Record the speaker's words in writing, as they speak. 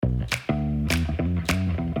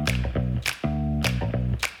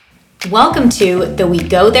Welcome to the We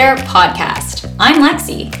Go There podcast. I'm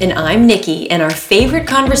Lexi. And I'm Nikki, and our favorite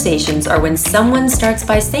conversations are when someone starts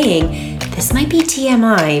by saying, this might be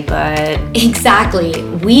TMI, but... Exactly,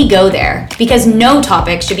 we go there because no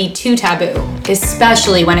topic should be too taboo,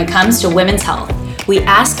 especially when it comes to women's health. We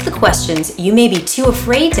ask the questions you may be too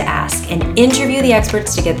afraid to ask and interview the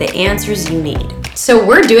experts to get the answers you need. So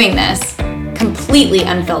we're doing this completely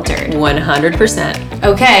unfiltered. 100%.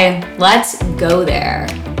 Okay, let's go there.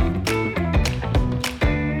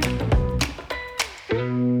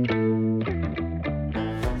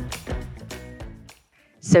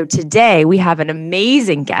 So today we have an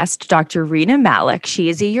amazing guest, Dr. Rena Malik. She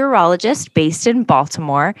is a urologist based in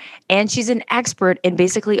Baltimore, and she's an expert in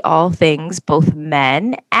basically all things, both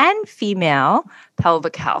men and female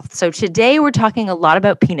pelvic health. So today we're talking a lot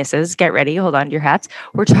about penises. Get ready, hold on to your hats.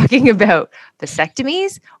 We're talking about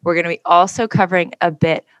vasectomies. We're going to be also covering a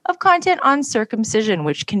bit of content on circumcision,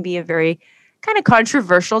 which can be a very kind of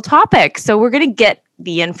controversial topic. So we're going to get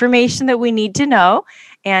the information that we need to know.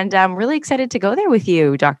 And I'm really excited to go there with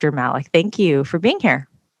you, Dr. Malik. Thank you for being here.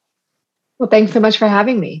 Well, thanks so much for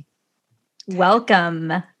having me.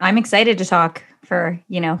 Welcome. I'm excited to talk for,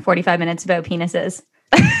 45 minutes about penises.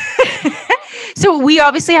 So we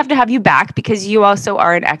obviously have to have you back because you also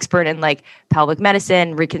are an expert in like pelvic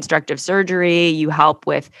medicine, reconstructive surgery. You help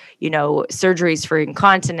with, surgeries for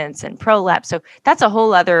incontinence and prolapse. So that's a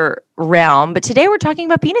whole other realm. But today we're talking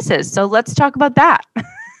about penises. So let's talk about that.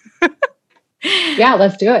 Yeah,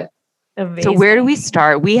 let's do it. Amazing. So where do we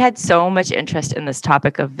start? We had so much interest in this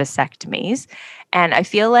topic of vasectomies. And I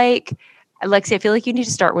feel like, Alexi, you need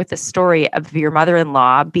to start with the story of your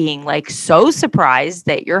mother-in-law being like so surprised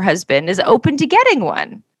that your husband is open to getting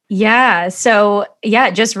one. Yeah. So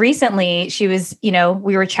just recently she was, we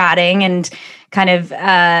were chatting and kind of,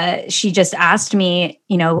 she just asked me,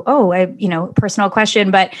 personal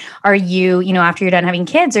question, but are you, after you're done having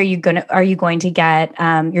kids, are you going to get,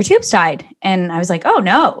 your tubes tied? And I was like, oh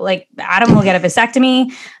no, like Adam will get a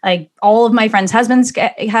vasectomy. Like all of my friends' husbands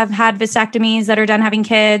have had vasectomies that are done having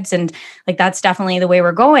kids. And like, that's definitely the way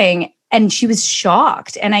we're going. And she was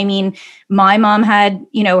shocked. And I mean, my mom had,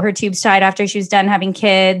 her tubes tied after she was done having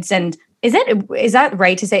kids. And is that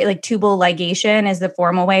right to say like tubal ligation is the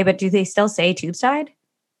formal way, but do they still say tubes tied?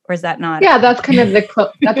 Or is that not? Yeah, that's kind of the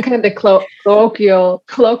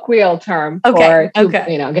colloquial term for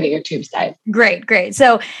getting your tubes tied. Great.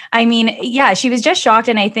 So, I mean, yeah, she was just shocked.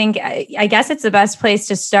 And I think, I guess it's the best place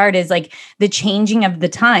to start is like the changing of the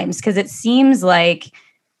times, because it seems like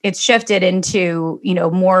it's shifted into,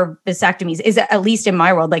 more vasectomies, is at least in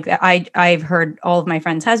my world. Like I've heard all of my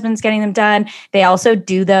friends' husbands getting them done. They also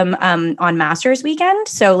do them on Masters weekend.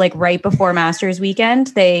 So like right before Masters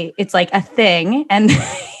weekend, it's like a thing and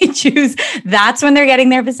they choose, that's when they're getting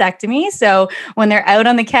their vasectomy. So when they're out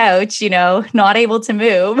on the couch, not able to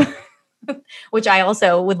move, which I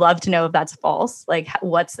also would love to know if that's false. Like,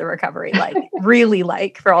 what's the recovery like? Really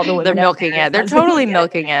like for all the women? They're milking it. They're totally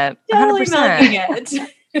milking it. 100%. Totally milking it.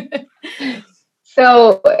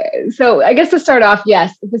 So I guess to start off,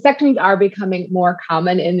 yes, vasectomies are becoming more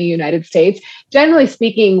common in the United States. Generally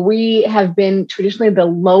speaking, we have been traditionally the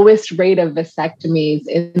lowest rate of vasectomies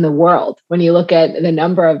in the world when you look at the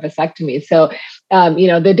number of vasectomies. So,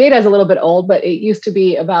 the data is a little bit old, but it used to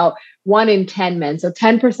be about 1 in 10 men. So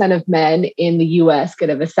 10% of men in the US get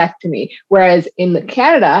a vasectomy, whereas in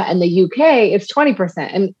Canada and the UK, it's 20%.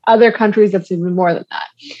 And other countries, that's even more than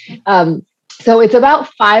that. So it's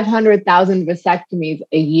about 500,000 vasectomies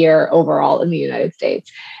a year overall in the United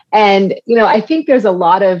States. And, I think there's a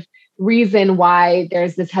lot of reason why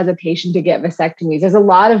there's this hesitation to get vasectomies. There's a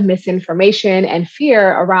lot of misinformation and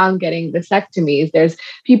fear around getting vasectomies. There's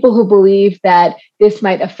people who believe that this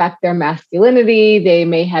might affect their masculinity. They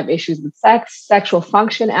may have issues with sexual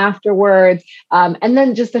function afterwards. And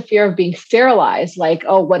then just the fear of being sterilized, like,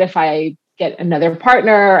 oh, what if I get another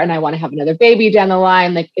partner and I want to have another baby down the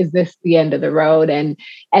line? Like, is this the end of the road? And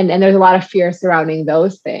there's a lot of fear surrounding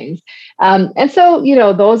those things. And so,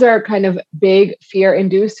 those are kind of big fear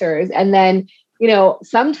inducers. And then,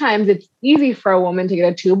 sometimes it's easy for a woman to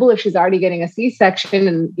get a tubal if she's already getting a C-section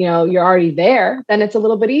and, you're already there, then it's a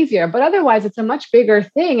little bit easier. But otherwise, it's a much bigger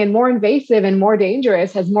thing and more invasive and more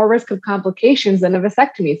dangerous, has more risk of complications than a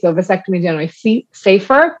vasectomy. So vasectomy is generally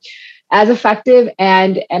safer, as effective,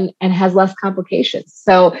 and has less complications.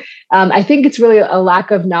 So I think it's really a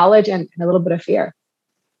lack of knowledge and a little bit of fear.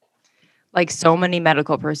 Like so many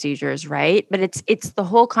medical procedures, right? But it's the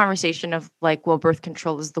whole conversation of like, well, birth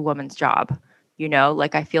control is the woman's job.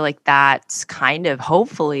 Like I feel like that's kind of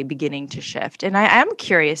hopefully beginning to shift. And I am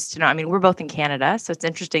curious to know, I mean, we're both in Canada, so it's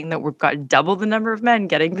interesting that we've got double the number of men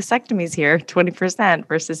getting vasectomies here, 20%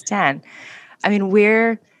 versus 10. I mean,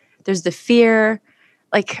 there's the fear,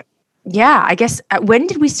 like, yeah, I guess, when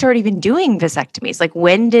did we start even doing vasectomies? Like,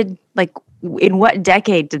 in what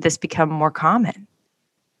decade did this become more common?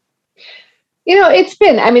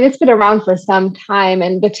 It's been around for some time,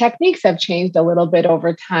 and the techniques have changed a little bit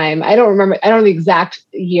over time. I don't know the exact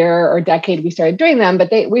year or decade we started doing them,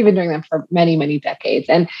 but we've been doing them for many, many decades.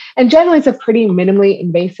 And generally it's a pretty minimally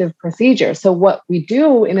invasive procedure. So what we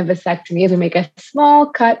do in a vasectomy is we make a small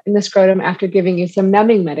cut in the scrotum after giving you some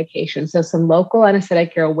numbing medication. So some local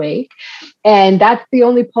anesthetic, you're awake. And that's the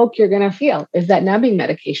only poke you're going to feel is that numbing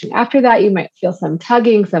medication. After that, you might feel some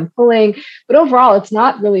tugging, some pulling, but overall, it's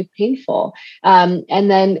not really painful.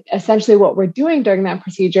 And then essentially what we're doing during that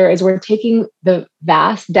procedure is we're taking the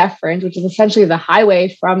vas deferens, which is essentially the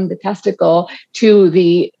highway from the testicle to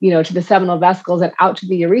the seminal vesicles and out to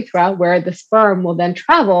the urethra, where the sperm will then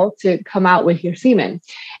travel to come out with your semen.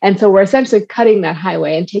 And so we're essentially cutting that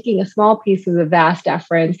highway and taking a small piece of the vas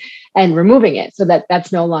deferens and removing it so that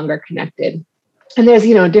that's no longer connected. And there's,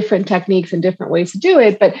 different techniques and different ways to do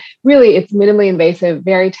it, but really it's minimally invasive,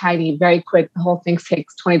 very tiny, very quick. The whole thing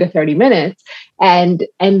takes 20 to 30 minutes. And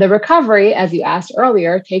the recovery, as you asked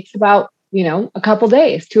earlier, takes about, a couple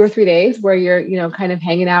days, 2 or 3 days where you're, kind of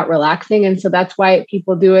hanging out, relaxing. And so that's why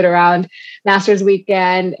people do it around Masters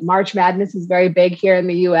Weekend. March Madness is very big here in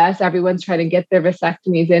the US. Everyone's trying to get their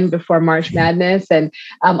vasectomies in before March Madness. And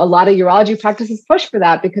a lot of urology practices push for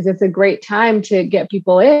that because it's a great time to get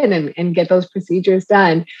people in and get those procedures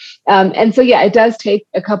done. And so, yeah, it does take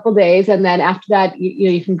a couple days. And then after that,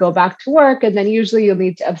 you can go back to work. And then usually you'll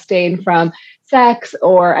need to abstain from sex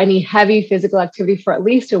or any heavy physical activity for at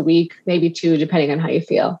least a week, maybe 2, depending on how you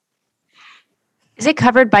feel. Is it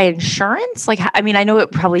covered by insurance? I know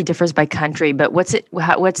it probably differs by country, but what's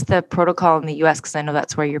the protocol in the US? Because I know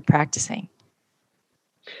that's where you're practicing.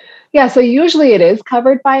 Yeah, so usually it is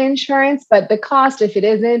covered by insurance, but the cost, if it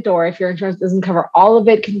isn't, or if your insurance doesn't cover all of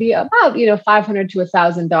it, can be about $500 to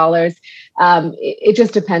 $1,000. It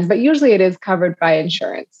just depends, but usually it is covered by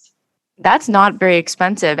insurance. That's not very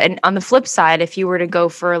expensive. And on the flip side, if you were to go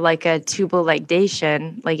for like a tubal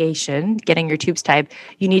ligation, getting your tubes tied,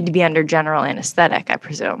 you need to be under general anesthetic, I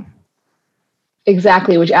presume.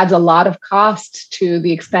 Exactly, which adds a lot of cost to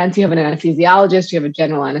the expense. You have an anesthesiologist, you have a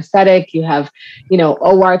general anesthetic, you have,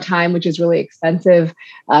 OR time, which is really expensive.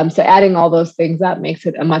 So adding all those things up makes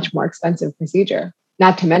it a much more expensive procedure,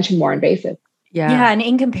 not to mention more invasive. Yeah. And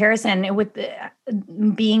in comparison with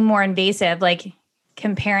being more invasive, like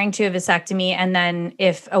comparing to a vasectomy, and then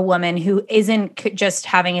if a woman who isn't just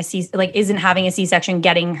having isn't having a C-section,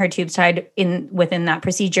 getting her tubes tied within that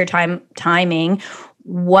procedure timing,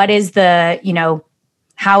 what is the,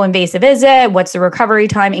 how invasive is it? What's the recovery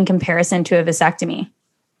time in comparison to a vasectomy?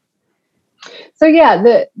 So yeah,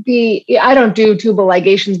 I don't do tubal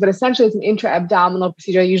ligations, but essentially it's an intra-abdominal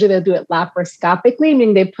procedure. Usually they'll do it laparoscopically,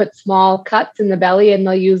 meaning they put small cuts in the belly and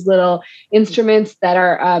they'll use little instruments that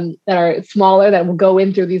are smaller that will go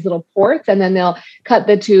in through these little ports, and then they'll cut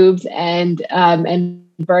the tubes and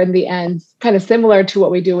burn the ends, kind of similar to what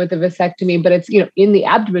we do with the vasectomy, but it's in the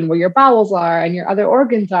abdomen where your bowels are and your other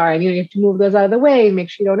organs are, and you have to move those out of the way and make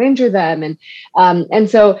sure you don't injure them, and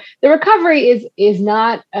so the recovery is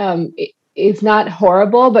not. It's not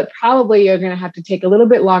horrible, but probably you're going to have to take a little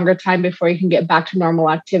bit longer time before you can get back to normal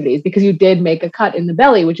activities because you did make a cut in the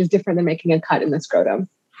belly, which is different than making a cut in the scrotum.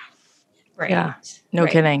 Right. Yeah. No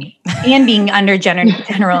kidding. And being under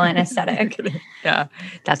general anesthetic. Yeah.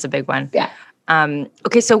 That's a big one. Yeah.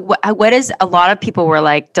 Okay. So what is, a lot of people were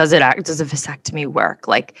like, does a vasectomy work?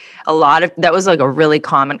 Like that was like a really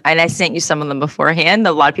common, and I sent you some of them beforehand.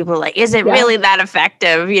 A lot of people are like, is it really that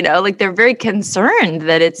effective? Like they're very concerned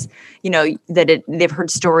that it's, they've heard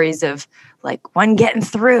stories of like one getting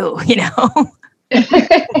through,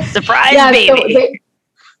 surprise baby.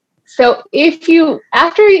 So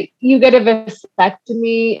after you get a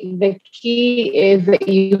vasectomy, the key is that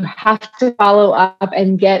you have to follow up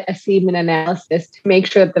and get a semen analysis to make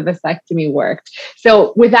sure that the vasectomy worked.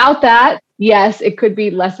 So without that, yes, it could be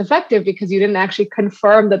less effective because you didn't actually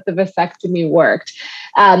confirm that the vasectomy worked.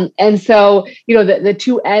 And so, the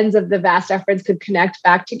two ends of the vas deferens could connect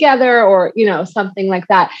back together or, something like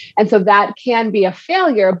that. And so that can be a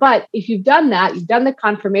failure. But if you've done that, you've done the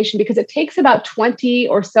confirmation, because it takes about 20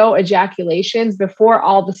 or so ejaculations before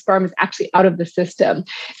all the sperm is actually out of the system.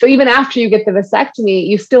 So even after you get the vasectomy,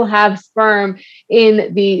 you still have sperm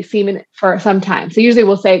in the semen for some time. So usually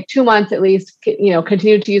we'll say 2 months at least,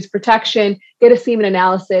 continue to use protection. in, get a semen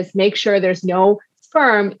analysis, make sure there's no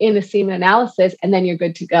sperm in the semen analysis, and then you're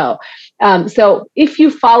good to go. So if you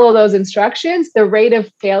follow those instructions, the rate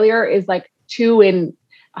of failure is like 2 in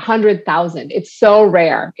 100,000. It's so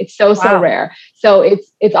rare. It's so rare. So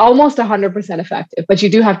it's almost 100% effective, but you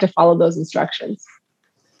do have to follow those instructions.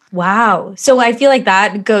 Wow. So I feel like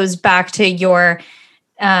that goes back to your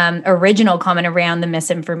original comment around the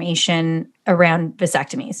misinformation around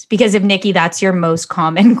vasectomies. Because if Nikki, that's your most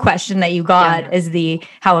common question that you got is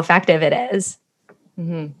how effective it is.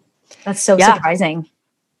 Mm-hmm. That's so surprising.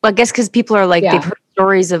 Well, I guess because people are like, they've heard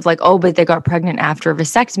stories of like, oh, but they got pregnant after a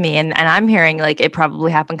vasectomy. And I'm hearing like it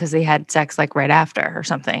probably happened because they had sex like right after or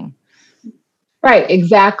something. Right,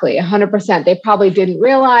 exactly, 100%. They probably didn't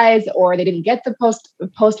realize, or they didn't get the post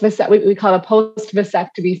we call it a post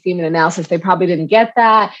vasectomy semen analysis. They probably didn't get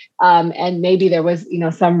that, and maybe there was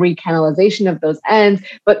some recanalization of those ends.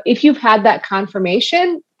 But if you've had that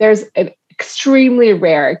confirmation, there's an extremely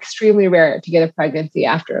rare to get a pregnancy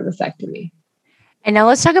after a vasectomy. And now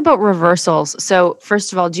let's talk about reversals. So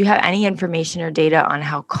first of all, do you have any information or data on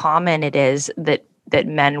how common it is that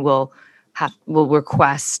men will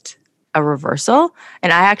request a reversal?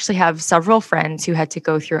 And I actually have several friends who had to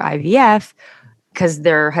go through IVF because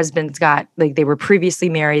their husbands they were previously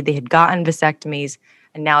married, they had gotten vasectomies,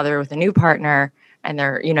 and now they're with a new partner and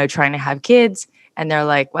they're, trying to have kids. And they're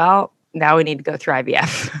like, well, now we need to go through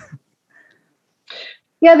IVF.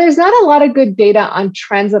 Yeah, there's not a lot of good data on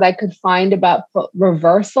trends that I could find about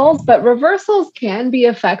reversals, but reversals can be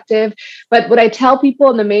effective. But what I tell people,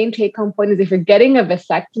 and the main take-home point is, if you're getting a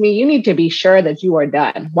vasectomy, you need to be sure that you are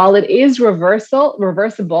done. While it is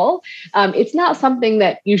reversible, it's not something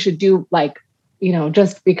that you should do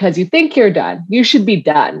just because you think you're done. You should be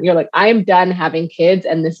done. You're like, I'm done having kids,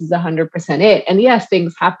 and this is 100% it. And yes,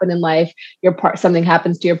 things happen in life. Something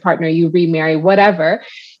happens to your partner, you remarry, whatever.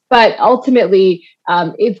 But ultimately,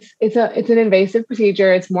 it's an invasive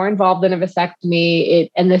procedure. It's more involved than a vasectomy.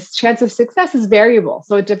 And this chance of success is variable.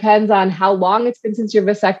 So it depends on how long it's been since your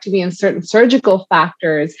vasectomy and certain surgical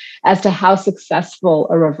factors as to how successful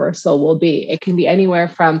a reversal will be. It can be anywhere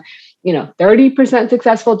from 30%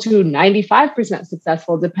 successful to 95%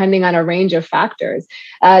 successful, depending on a range of factors.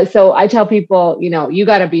 So I tell people, you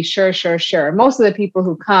got to be sure. Most of the people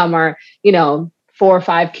who come are, 4 or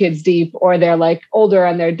 5 kids deep, or they're like older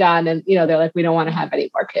and they're done. And, they're like, we don't want to have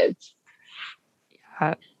any more kids.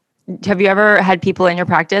 Have you ever had people in your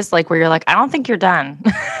practice where you're like, I don't think you're done?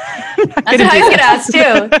 That's what I was going to ask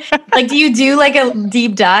too. Do you do a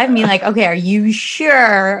deep dive? I mean, okay, are you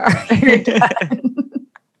sure you're done?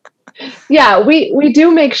 Yeah, we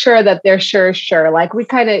do make sure that they're sure. We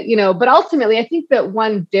kind of, but ultimately, I think that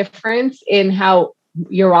one difference in how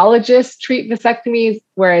urologists treat vasectomies,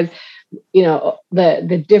 whereas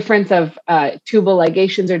the difference of tubal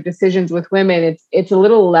ligations or decisions with women, it's a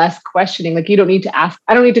little less questioning. You don't need to ask.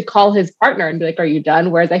 I don't need to call his partner and be like, "Are you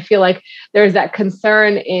done?" Whereas I feel like there's that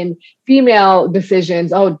concern in female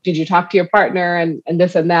decisions. Oh, did you talk to your partner and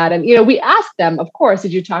this and that? And we ask them, of course,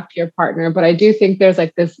 did you talk to your partner? But I do think there's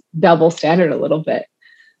this double standard a little bit.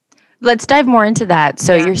 Let's dive more into that.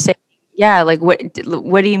 So you're saying. Yeah,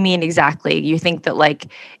 what do you mean exactly? You think that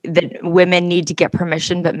that women need to get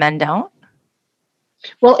permission, but men don't?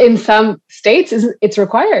 Well, in some states, it's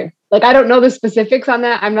required. I don't know the specifics on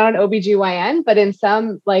that. I'm not an OBGYN, but in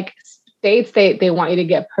some states, they want you to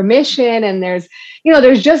get permission, and there's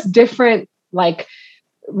just different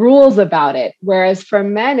rules about it. Whereas for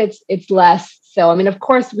men, it's less. So, I mean, of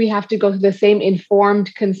course, we have to go through the same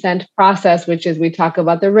informed consent process, which is we talk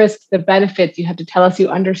about the risks, the benefits. You have to tell us you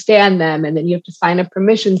understand them. And then you have to sign a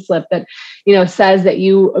permission slip that, says that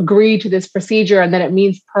you agree to this procedure and that it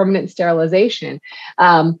means permanent sterilization.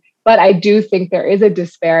 But I do think there is a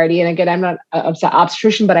disparity. And again, I'm not an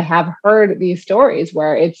obstetrician, but I have heard these stories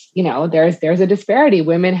where it's, there's a disparity.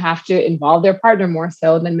 Women have to involve their partner more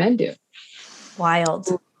so than men do. Wild.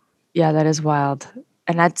 Yeah, that is wild.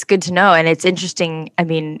 And that's good to know. And it's interesting. I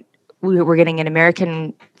mean, we're getting an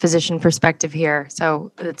American physician perspective here.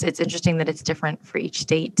 So it's interesting that it's different for each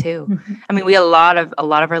state too. Mm-hmm. I mean, a lot of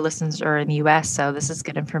our listeners are in the US, so this is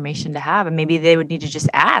good information to have. And maybe they would need to just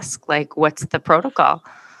ask, what's the protocol?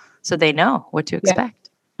 So they know what to expect.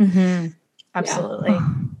 Yeah. Mm-hmm. Absolutely.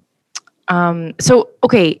 Yeah. So,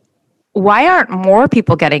 okay. Why aren't more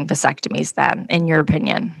people getting vasectomies then, in your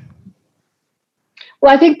opinion?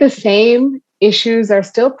 Well, I think the same issues are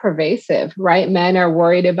still pervasive, right? Men are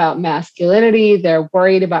worried about masculinity. They're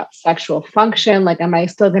worried about sexual function. Like, am I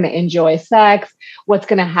still going to enjoy sex? What's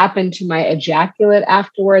going to happen to my ejaculate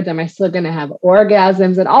afterwards? Am I still going to have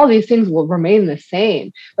orgasms? And all these things will remain the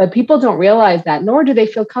same. But people don't realize that, nor do they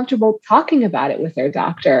feel comfortable talking about it with their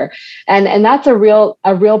doctor. And that's a real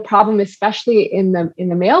problem, especially in the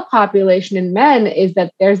male population. In men, is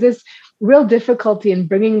that there's this real difficulty in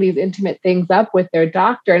bringing these intimate things up with their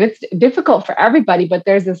doctor. And it's difficult for everybody, but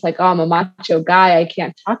there's this like, oh, I'm a macho guy, I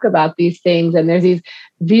can't talk about these things. And there's these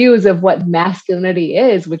views of what masculinity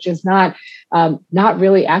is, which is not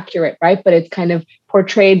really accurate, right? But it's kind of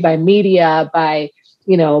portrayed by media, by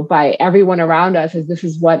everyone around us as this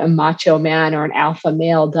is what a macho man or an alpha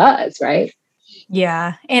male does, right?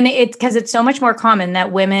 Yeah. And it's because it's so much more common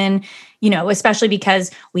that women, especially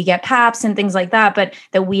because we get PAPs and things like that, but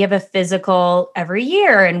that we have a physical every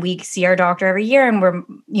year and we see our doctor every year. And we're,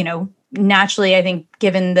 naturally, I think,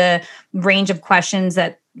 given the range of questions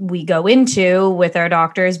that we go into with our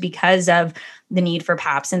doctors because of the need for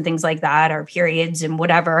PAPs and things like that, or periods and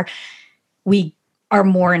whatever, we are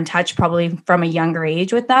more in touch probably from a younger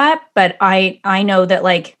age with that. But I know that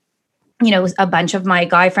a bunch of my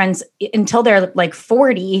guy friends, until they're like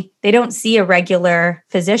 40, they don't see a regular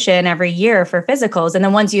physician every year for physicals. And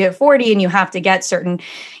then once you hit 40 and you have to get certain,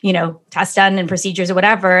 tests done and procedures or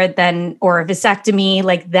whatever, then, or a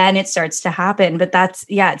vasectomy, then it starts to happen. But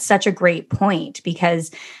it's such a great point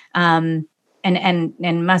because, and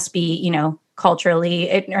must be,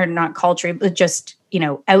 culturally, or not culturally, but just,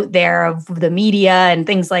 out there of the media and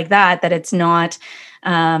things like that, that it's not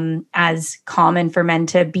as common for men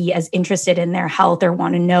to be as interested in their health or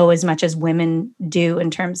want to know as much as women do in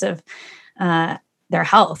terms of their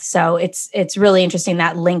health. So it's really interesting,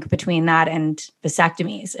 that link between that and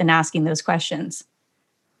vasectomies and asking those questions.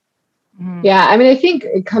 Yeah, I mean, I think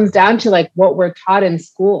it comes down to what we're taught in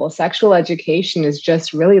school. Sexual education is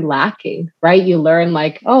just really lacking, right? You learn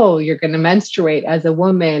oh, you're going to menstruate as a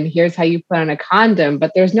woman. Here's how you put on a condom.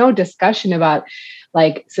 But there's no discussion about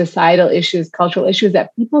societal issues, cultural issues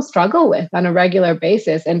that people struggle with on a regular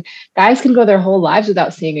basis. And guys can go their whole lives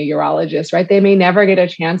without seeing a urologist, right? They may never get a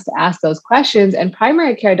chance to ask those questions. And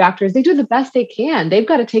primary care doctors, they do the best they can. They've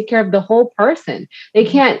got to take care of the whole person. They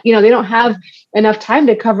can't, they don't have enough time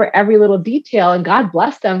to cover every little detail. And God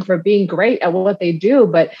bless them for being great at what they do,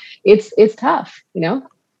 but it's tough,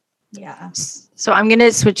 Yeah. So I'm going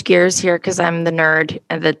to switch gears here because I'm the nerd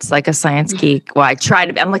that's like a science geek. Well,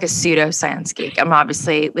 I'm like a pseudo science geek. I'm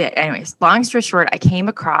obviously, anyways, long story short, I came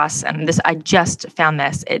across, and I just found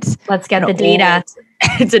this. Let's get the data.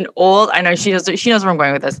 It's an old, I know she knows where I'm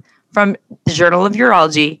going with this, from the Journal of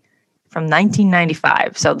Urology from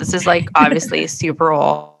 1995. So this is obviously super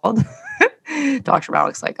old. Dr.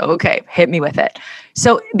 Malik's okay, hit me with it.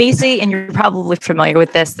 So basically, and you're probably familiar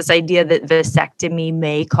with this idea that vasectomy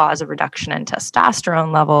may cause a reduction in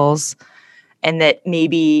testosterone levels, and that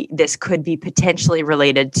maybe this could be potentially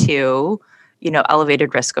related to,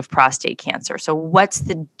 elevated risk of prostate cancer. So what's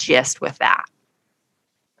the gist with that?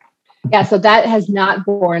 Yeah, so that has not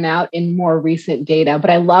borne out in more recent data, but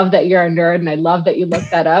I love that you're a nerd and I love that you looked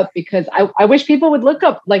that up, because I wish people would look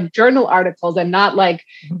up journal articles and not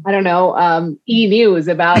e-news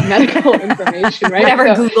about medical information, right?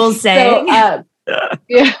 Whatever Google's saying. Yeah.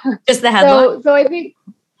 Just the headline. So I think,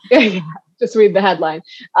 just read the headline.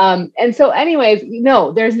 And so anyways,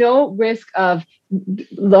 no, there's no risk of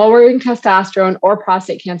lowering testosterone or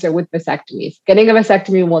prostate cancer with vasectomies. Getting a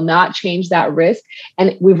vasectomy will not change that risk.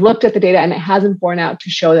 And we've looked at the data and it hasn't borne out to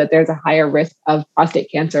show that there's a higher risk of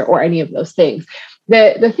prostate cancer or any of those things.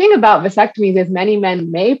 The thing about vasectomies is many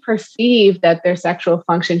men may perceive that their sexual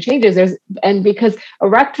function changes. And because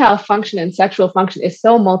erectile function and sexual function is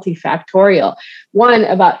so multifactorial. One,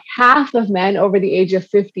 about half of men over the age of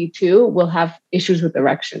 52 will have issues with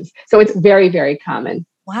erections. So it's very, very common.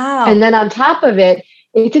 Wow. And then on top of it,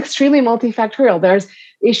 it's extremely multifactorial. There's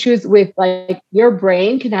issues with your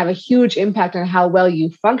brain can have a huge impact on how well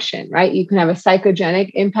you function, right? You can have a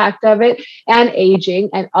psychogenic impact of it, and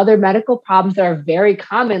aging and other medical problems that are very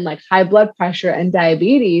common, like high blood pressure and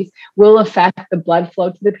diabetes, will affect the blood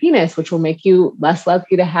flow to the penis, which will make you less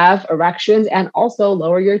likely to have erections and also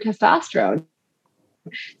lower your testosterone.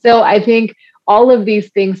 So I think all of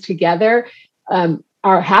these things together,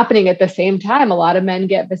 are happening at the same time. A lot of men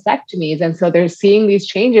get vasectomies. And so they're seeing these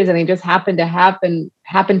changes and they just happen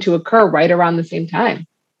to occur right around the same time.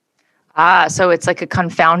 So it's a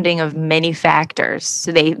confounding of many factors.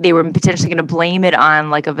 So they were potentially going to blame it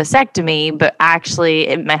on a vasectomy, but actually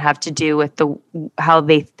it might have to do with how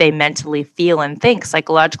they mentally feel and think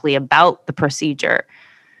psychologically about the procedure.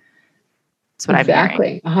 That's what I'm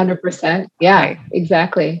hearing. Exactly. 100%. Yeah, Okay.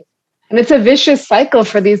 exactly. And it's a vicious cycle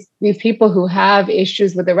for these people who have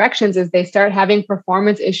issues with erections is they start having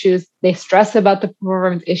performance issues. They stress about the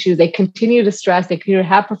performance issues. They continue to stress. They continue to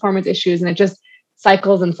have performance issues, and it just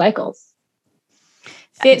cycles and cycles.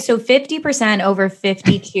 So 50% over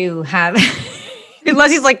 52 have.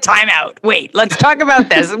 Leslie's like, time out. Wait, let's talk about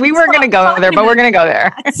this. We weren't going to go there, but we're going to go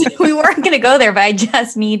there. We weren't going to go there, but I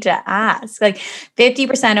just need to ask. Like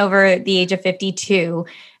 50% over the age of 52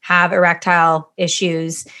 have erectile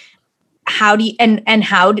issues. How do you, and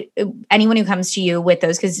how do, anyone who comes to you with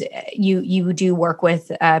those, because you do work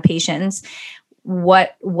with patients,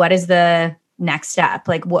 what is the next step?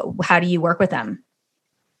 Like how do you work with them?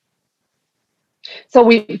 So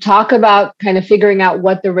we talk about kind of figuring out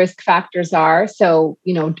what the risk factors are. So,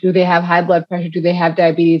 do they have high blood pressure? Do they have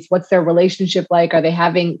diabetes? What's their relationship like? Are they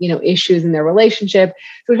having, issues in their relationship?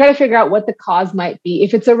 So we try to figure out what the cause might be.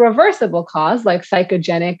 If it's a reversible cause, like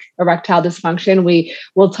psychogenic erectile dysfunction, we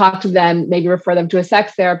will talk to them, maybe refer them to a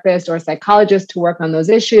sex therapist or a psychologist to work on those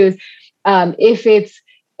issues. If it's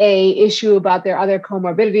a issue about their other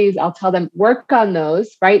comorbidities, I'll tell them, work on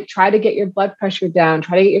those, right? Try to get your blood pressure down,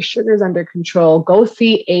 try to get your sugars under control, go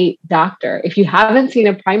see a doctor. If you haven't seen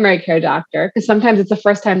a primary care doctor, because sometimes it's the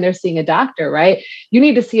first time they're seeing a doctor, right? You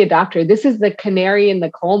need to see a doctor. This is the canary in the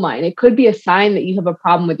coal mine. It could be a sign that you have a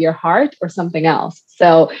problem with your heart or something else.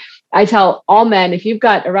 So I tell all men, if you've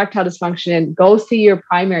got erectile dysfunction, go see your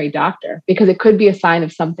primary doctor, because it could be a sign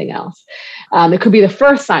of something else. It could be the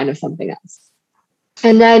first sign of something else.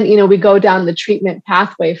 And then, we go down the treatment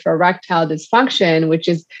pathway for erectile dysfunction, which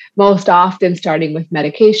is most often starting with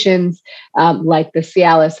medications like the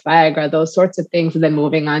Cialis, Viagra, those sorts of things, and then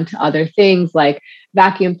moving on to other things like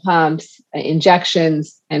vacuum pumps,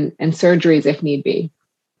 injections, and surgeries if need be.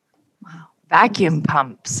 Wow. Vacuum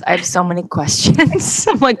pumps. I have so many questions.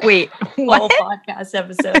 I'm like, wait, what? Whole podcast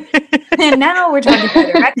episode. And now we're talking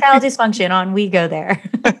about erectile dysfunction on We Go There.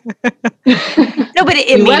 No, but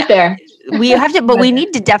we went there. We have to, but we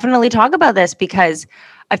need to definitely talk about this, because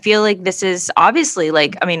I feel like this is obviously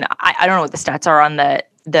like, I mean, I don't know what the stats are on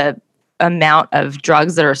the amount of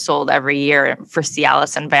drugs that are sold every year for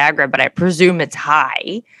Cialis and Viagra, but I presume it's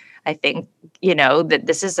high. I think, that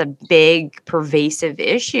this is a big pervasive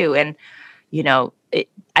issue. And,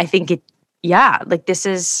 I think like this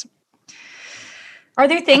is. Are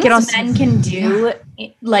there things men can do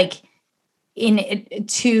like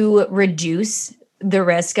to reduce the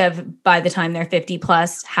risk of, by the time they're 50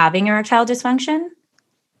 plus, having erectile dysfunction?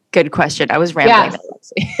 Good question. I was rambling.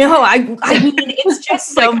 Yes. No, I mean, it's just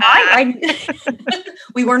so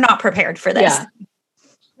we were not prepared for this. Yeah.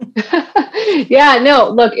 Yeah, no,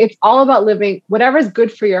 look, it's all about living whatever's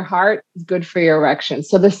good for your heart is good for your erection.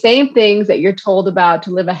 So the same things that you're told about to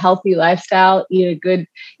live a healthy lifestyle, eat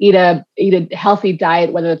a healthy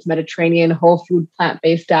diet, whether it's Mediterranean, whole food,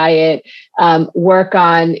 plant-based diet, work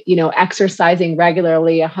on, exercising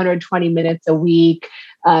regularly, 120 minutes a week.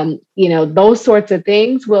 Those sorts of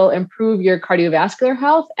things will improve your cardiovascular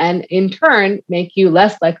health and in turn make you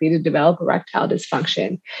less likely to develop erectile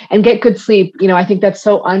dysfunction. And get good sleep. I think that's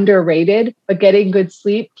so underrated, but getting good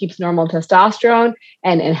sleep keeps normal testosterone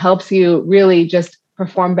and helps you really just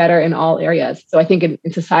perform better in all areas. So I think in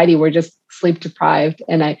society, we're just sleep deprived.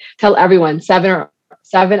 And I tell everyone 7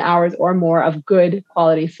 hours or more of good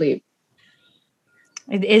quality sleep.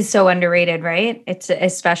 It is so underrated, right? It's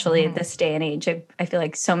especially in this day and age. I feel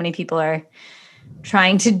like so many people are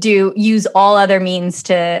trying to use all other means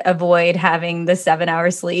to avoid having the 7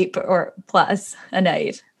 hour sleep or plus a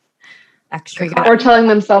night extra. Or telling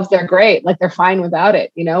themselves they're great, like they're fine without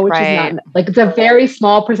it, which right. is not like, it's a very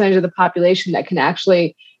small percentage of the population that can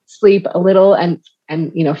actually sleep a little and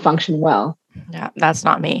function well. Yeah, that's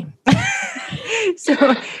not me.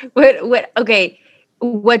 So okay.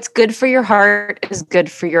 What's good for your heart is good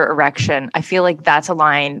for your erection. I feel like that's a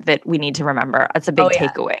line that we need to remember. That's a big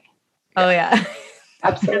takeaway. Oh yeah.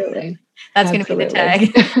 Absolutely. That's going to be the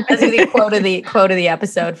tag. That's going to be the quote of the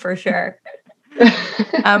episode for sure.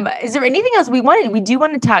 Is there anything else we do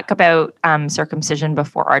want to talk about circumcision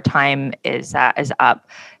before our time is up.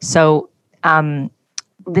 So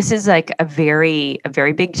this is like a very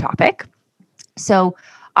big topic. So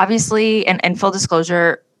obviously, and full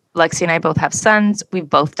disclosure, Lexi and I both have sons. We've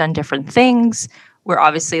both done different things. We're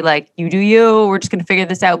obviously like, you do you, we're just going to figure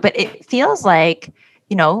this out. But it feels like,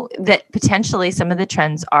 that potentially some of the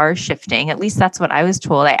trends are shifting. At least that's what I was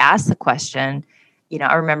told. I asked the question,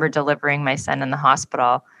 I remember delivering my son in the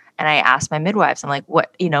hospital and I asked my midwives, I'm like,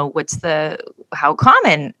 how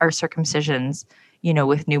common are circumcisions,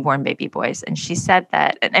 with newborn baby boys? And she said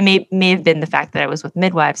that, and it may have been the fact that I was with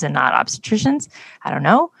midwives and not obstetricians. I don't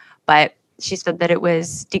know. But she said that it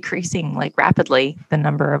was decreasing like rapidly, the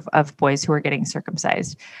number of boys who are getting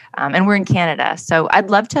circumcised. And we're in Canada. So I'd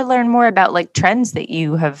love to learn more about like trends that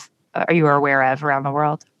you are aware of around the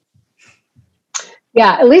world.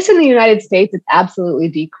 Yeah, at least in the United States, it's absolutely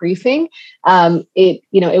decreasing.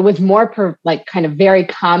 It was more kind of very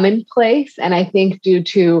commonplace, and I think due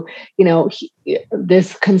to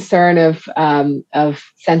this concern of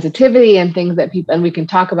sensitivity and things that people, and we can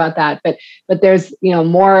talk about that, but there's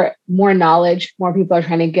more knowledge, more people are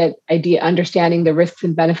trying to get understanding the risks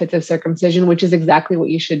and benefits of circumcision, which is exactly what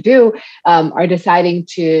you should do. Are deciding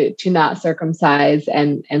to not circumcise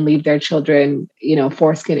and leave their children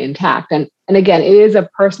foreskin intact. And again, it is a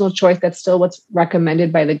personal choice. That's still what's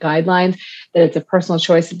recommended by the guidelines, that it's a personal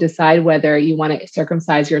choice to decide whether you want to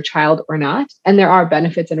circumcise your child or not. And there are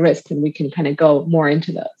benefits and risks, and we can kind of go more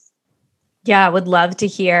into those. Yeah, I would love to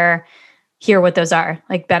hear what those are,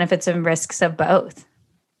 like benefits and risks of both.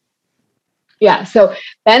 Yeah, so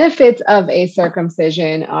benefits of a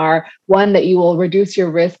circumcision are, one, that you will reduce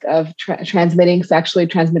your risk of transmitting sexually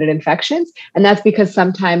transmitted infections. And that's because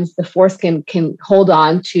sometimes the foreskin can hold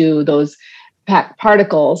on to those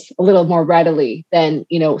particles a little more readily than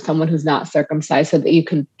someone who's not circumcised, so that you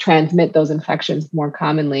can transmit those infections more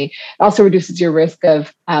commonly. It also reduces your risk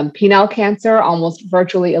of penile cancer, almost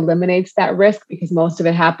virtually eliminates that risk because most of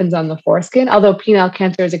it happens on the foreskin, although penile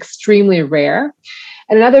cancer is extremely rare.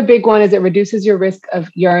 And another big one is it reduces your risk of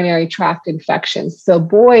urinary tract infections. So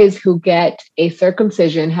boys who get a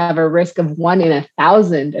circumcision have a risk of 1 in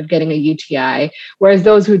 1,000 of getting a UTI, whereas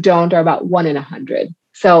those who don't are about 1 in 100.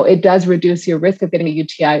 So it does reduce your risk of getting a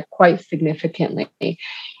UTI quite significantly.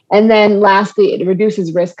 And then lastly, it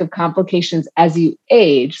reduces risk of complications as you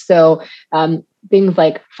age. So things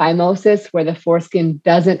like phimosis, where the foreskin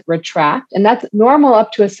doesn't retract. And that's normal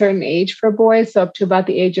up to a certain age for boys. So up to about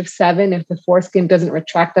the age of 7, if the foreskin doesn't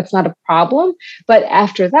retract, that's not a problem. But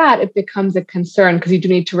after that, it becomes a concern because you do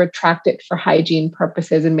need to retract it for hygiene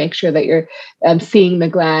purposes and make sure that you're seeing the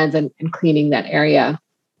glands and cleaning that area.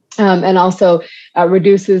 And also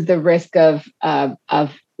reduces the risk of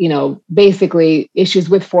basically issues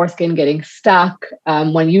with foreskin getting stuck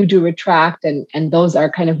when you do retract. And those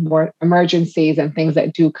are kind of more emergencies and things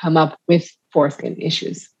that do come up with foreskin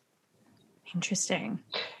issues. Interesting.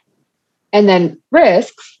 And then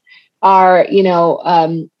risks are,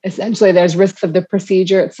 essentially there's risks of the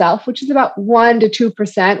procedure itself, which is about 1% to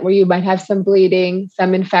 2%, where you might have some bleeding,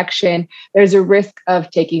 some infection. There's a risk of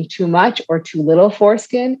taking too much or too little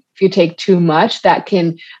foreskin. If you take too much, that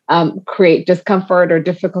can create discomfort or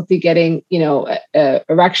difficulty getting,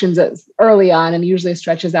 erections early on, and usually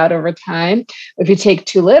stretches out over time. If you take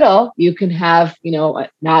too little, you can have,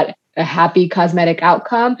 not a happy cosmetic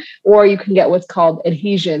outcome, or you can get what's called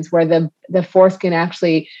adhesions, where the foreskin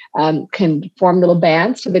actually can form little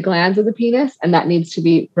bands to the glands of the penis, and that needs to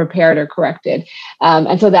be repaired or corrected.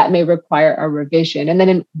 And so that may require a revision. And then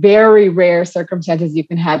in very rare circumstances, you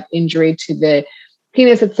can have injury to the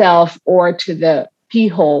penis itself or to the pee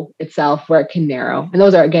hole itself, where it can narrow. And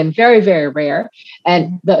those are, again, very, very rare.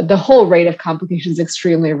 And the whole rate of complications is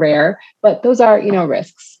extremely rare, but those are,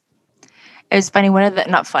 risks. It was funny. One of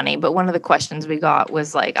the questions we got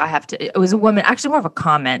was like, it was a woman, actually more of a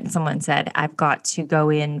comment. Someone said, I've got to go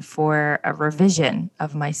in for a revision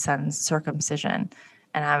of my son's circumcision.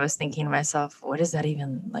 And I was thinking to myself, what does that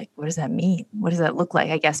even what does that mean? What does that look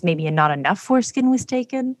like? I guess maybe not enough foreskin was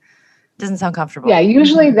taken. Doesn't sound comfortable. Yeah,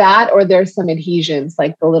 usually that, or there's some adhesions,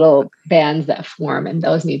 like the little bands that form, and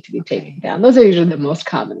those need to be taken down. Those are usually the most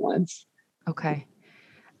common ones. Okay.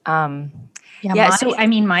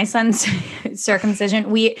 My son's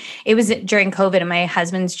circumcision, it was during COVID, and my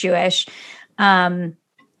husband's Jewish. And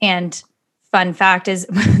fun fact is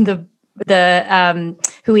the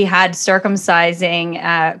who he had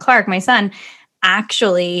circumcising Clark, my son,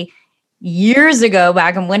 actually years ago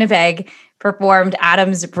back in Winnipeg performed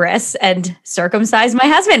Adam's bris and circumcised my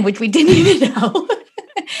husband, which we didn't even know.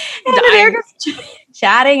 And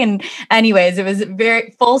chatting, and anyways, it was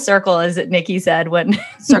very full circle, as Nikki said, when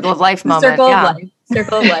circle of life moment. Circle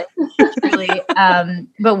of life. Truly.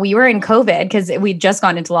 But we were in COVID because we'd just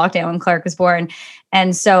gone into lockdown when Clark was born.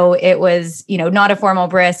 And so it was, not a formal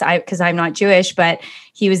bris, because I'm not Jewish, but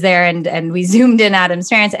he was there, and we zoomed in Adam's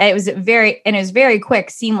parents. It was very quick,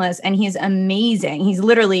 seamless, and he's amazing. He's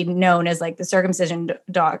literally known as like the circumcision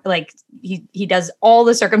doc. Like he does all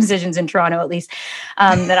the circumcisions in Toronto, at least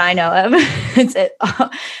that I know of.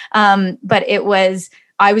 But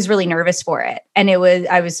I was really nervous for it. And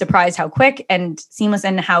I was surprised how quick and seamless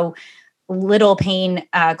and how little pain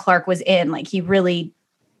Clark was in. Like he really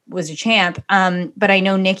was a champ. But I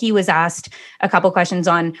know Nikki was asked a couple questions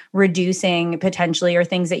on reducing potentially, or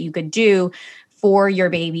things that you could do for your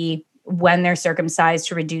baby when they're circumcised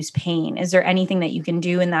to reduce pain. Is there anything that you can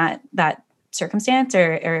do in that circumstance,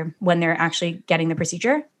 or when they're actually getting the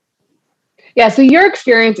procedure? Yeah, so your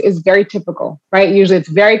experience is very typical, right? Usually it's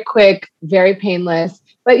very quick, very painless,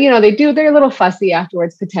 but they're a little fussy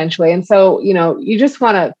afterwards potentially. And so, you just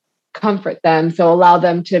want to comfort them. So allow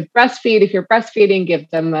them to breastfeed. If you're breastfeeding, give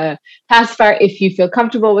them a pacifier if you feel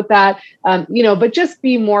comfortable with that. But just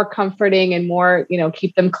be more comforting and more,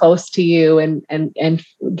 keep them close to you and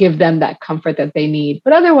give them that comfort that they need.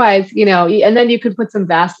 But otherwise, and then you could put some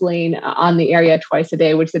Vaseline on the area twice a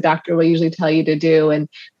day, which the doctor will usually tell you to do. And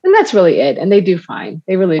that's really it. And they do fine.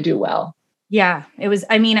 They really do well. Yeah, I was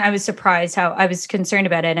surprised how I was concerned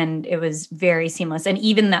about it, and it was very seamless. And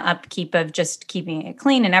even the upkeep of just keeping it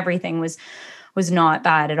clean and everything was not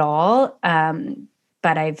bad at all.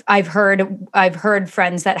 But I've heard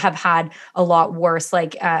friends that have had a lot worse,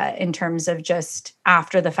 like in terms of just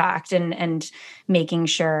after the fact and making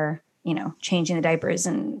sure, changing the diapers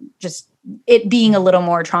and just it being a little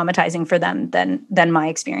more traumatizing for them than my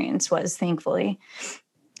experience was, thankfully.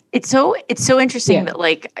 It's so interesting that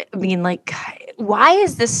why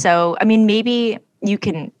is this so, maybe you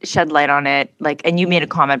can shed light on it, and you made a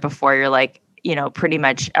comment before, you're like, pretty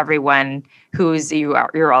much everyone who's a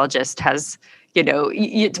urologist has,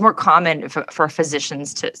 it's more common for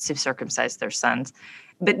physicians to circumcise their sons.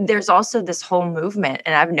 But there's also this whole movement,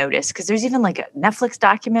 and I've noticed, because there's even a Netflix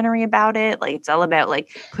documentary about it. It's all about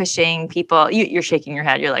pushing people. You're shaking your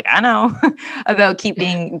head. You're like, I know, about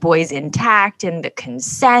keeping boys intact and the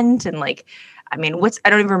consent and I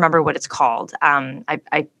don't even remember what it's called.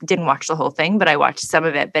 I didn't watch the whole thing, but I watched some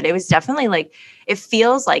of it. But it was definitely it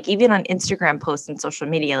feels like even on Instagram posts and social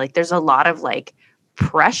media, there's a lot of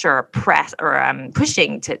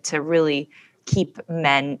pushing to really keep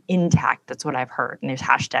men intact. That's what I've heard. And there's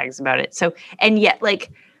hashtags about it. So, and yet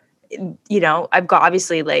I've got,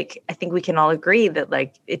 obviously, I think we can all agree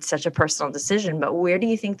that it's such a personal decision, but where do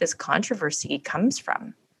you think this controversy comes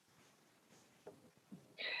from?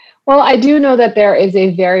 Well, I do know that there is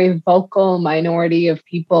a very vocal minority of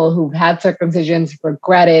people who've had circumcisions,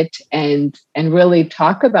 regret it, and really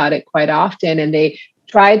talk about it quite often. And they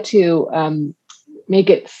try to make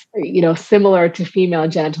it, similar to female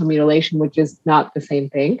genital mutilation, which is not the same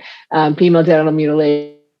thing. Female genital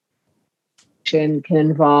mutilation can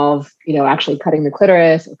involve, actually cutting the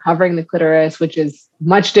clitoris or covering the clitoris, which is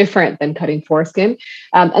much different than cutting foreskin.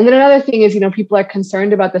 And then another thing is, people are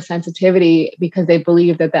concerned about the sensitivity because they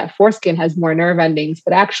believe that foreskin has more nerve endings.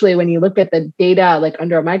 But actually, when you look at the data,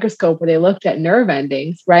 under a microscope where they looked at nerve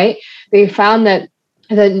endings, right, they found that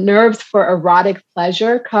the nerves for erotic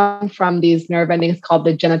pleasure come from these nerve endings called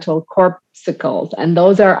the genital corpuscles, and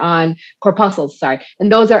those are on corpuscles,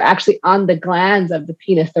 and those are actually on the glands of the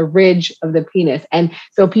penis, the ridge of the penis. And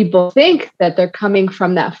so people think that they're coming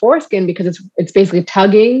from that foreskin because it's basically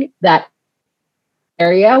tugging that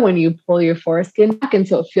area when you pull your foreskin back, and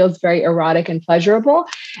so it feels very erotic and pleasurable.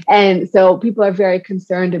 And so people are very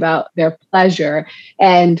concerned about their pleasure,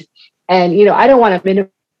 and I don't want to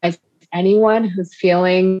minimize anyone who's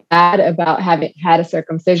feeling bad about having had a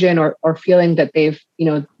circumcision or feeling that they've,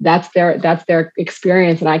 that's their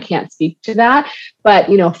experience and I can't speak to that. But,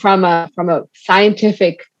 from a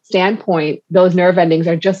scientific standpoint, those nerve endings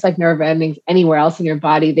are just like nerve endings anywhere else in your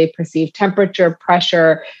body. They perceive temperature,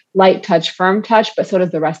 pressure, light touch, firm touch, but so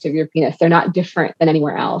does the rest of your penis. They're not different than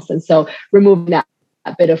anywhere else. And so removing that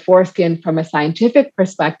bit of foreskin from a scientific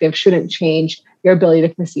perspective shouldn't change your ability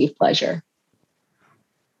to perceive pleasure.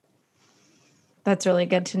 That's really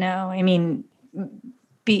good to know.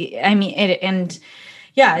 It's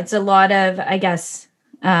a lot of, I guess,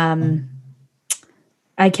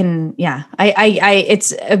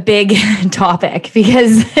 it's a big topic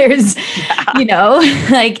because there's, no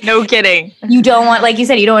kidding. You don't want, like you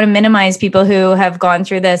said, you don't want to minimize people who have gone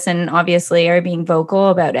through this and obviously are being vocal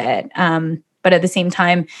about it. But at the same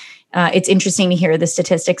time, it's interesting to hear the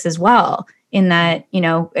statistics as well, in that,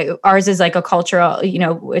 ours is like a cultural,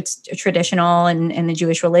 it's traditional and the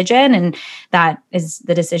Jewish religion. And that is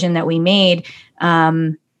the decision that we made.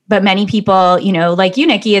 But many people, like you,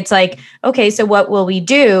 Nikki, it's like, okay, so what will we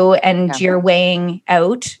do? And you're weighing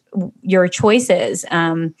out your choices.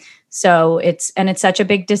 So it's such a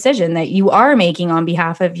big decision that you are making on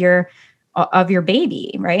behalf of your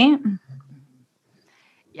baby, right?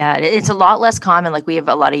 Yeah, it's a lot less common. We have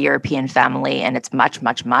a lot of European family, and it's much,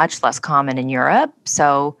 much, much less common in Europe.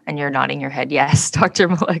 So, and you're nodding your head, yes, Dr.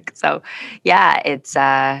 Malek. So, yeah, it's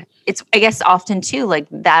I guess often too,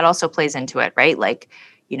 that also plays into it, right?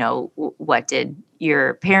 what did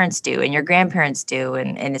your parents do and your grandparents do?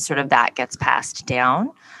 And it's sort of that gets passed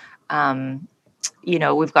down.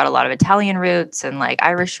 We've got a lot of Italian roots and like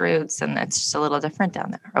Irish roots, and it's just a little different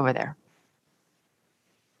over there.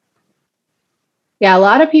 Yeah, a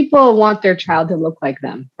lot of people want their child to look like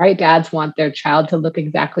them, right? Dads want their child to look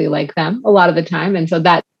exactly like them a lot of the time. And so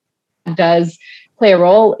that does play a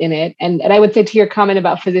role in it. And I would say to your comment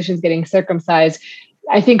about physicians getting circumcised,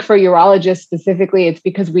 I think for urologists specifically, it's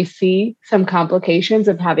because we see some complications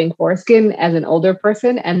of having foreskin as an older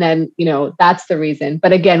person. And then, that's the reason.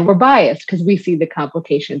 But again, we're biased because we see the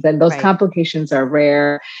complications, and those complications are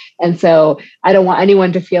rare. And so I don't want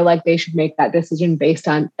anyone to feel like they should make that decision based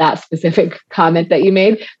on that specific comment that you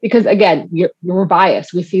made, because again, we're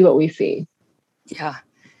biased. We see what we see. Yeah.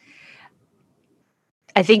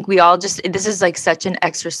 I think we all this is like such an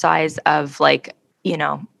exercise of like,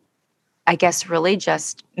 I guess really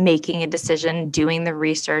just making a decision, doing the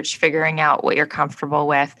research, figuring out what you're comfortable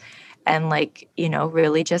with, and like,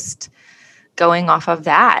 really just going off of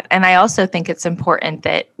that. And I also think it's important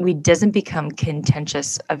that we doesn't become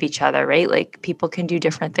contentious of each other, right? Like people can do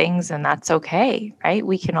different things and that's okay, right?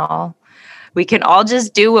 We can all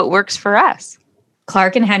just do what works for us.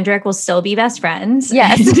 Clark and Hendrik will still be best friends.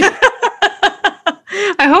 Yes.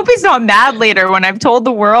 I hope he's not mad later when I've told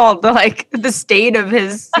the world the state of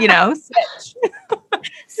his,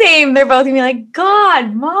 Same. They're both gonna be like,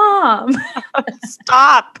 God, Mom,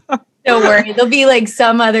 stop. Don't worry. There'll be like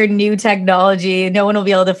some other new technology. No one will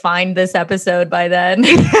be able to find this episode by then.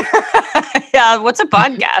 Yeah. What's a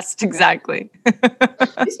podcast? Exactly.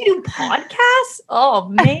 These new podcasts? Oh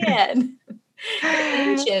man.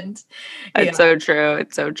 Ancient. It's so true.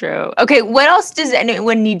 It's so true. Okay. What else does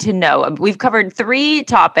anyone need to know? We've covered 3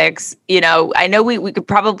 topics. I know we could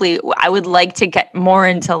probably, I would like to get more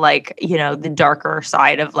into the darker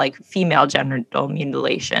side of like female genital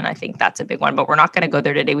mutilation. I think that's a big one, but we're not going to go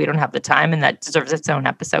there today. We don't have the time, and that deserves its own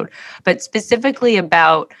episode. But specifically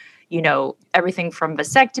about, everything from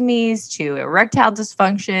vasectomies to erectile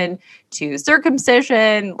dysfunction to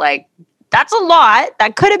circumcision, that's a lot.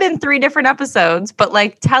 That could have been 3 different episodes, but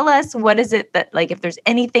tell us, what is it that if there's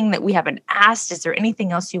anything that we haven't asked, is there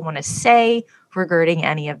anything else you want to say regarding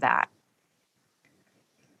any of that?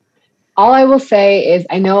 All I will say is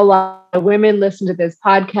I know a lot of women listen to this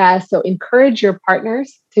podcast, so encourage your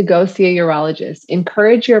partners to go see a urologist.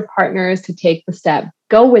 Encourage your partners to take the step.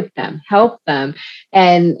 Go with them, help them,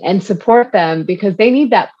 and support them, because they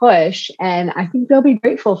need that push. And I think they'll be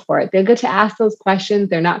grateful for it. They'll get to ask those questions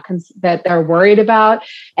that they're worried about.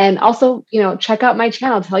 And also, check out my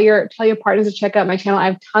channel. Tell your partners to check out my channel. I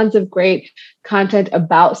have tons of great content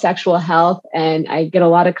about sexual health, and I get a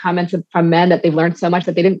lot of comments from men that they've learned so much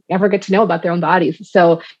that they didn't ever get to know about their own bodies.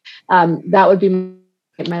 So that would be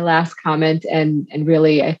my last comment. And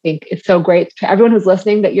really, I think it's so great to everyone who's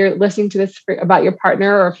listening that you're listening to this about your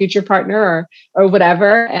partner or future partner or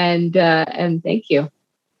whatever. And thank you.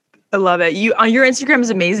 I love it. You on your Instagram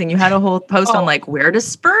is amazing. You had a whole post on where does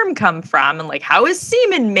sperm come from and how is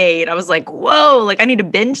semen made? I was like, whoa, I need to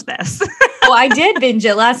binge this. Oh, I did binge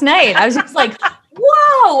it last night. I was just like,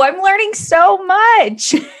 whoa, I'm learning so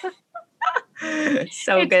much.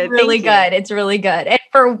 So good. It's really good. It's really good. And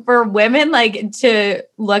for women, to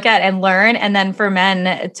look at and learn, and then for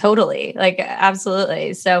men, totally,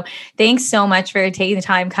 absolutely. So thanks so much for taking the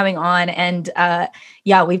time coming on. And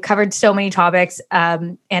we've covered so many topics,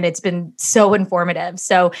 and it's been so informative.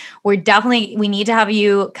 So we need to have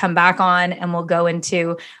you come back on, and we'll go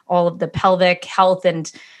into all of the pelvic health.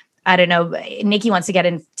 And I don't know, Nikki wants to get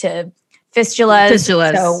into fistulas.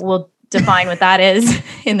 So we'll define what that is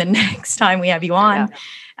in the next time we have you on.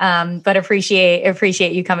 Yeah. But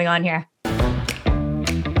appreciate you coming on here.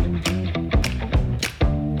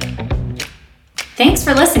 Thanks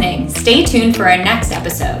for listening. Stay tuned for our next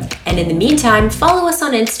episode. And in the meantime, follow us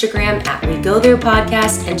on Instagram at We Go There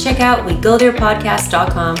Podcast and check out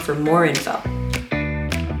WeGoTherePodcast.com for more info.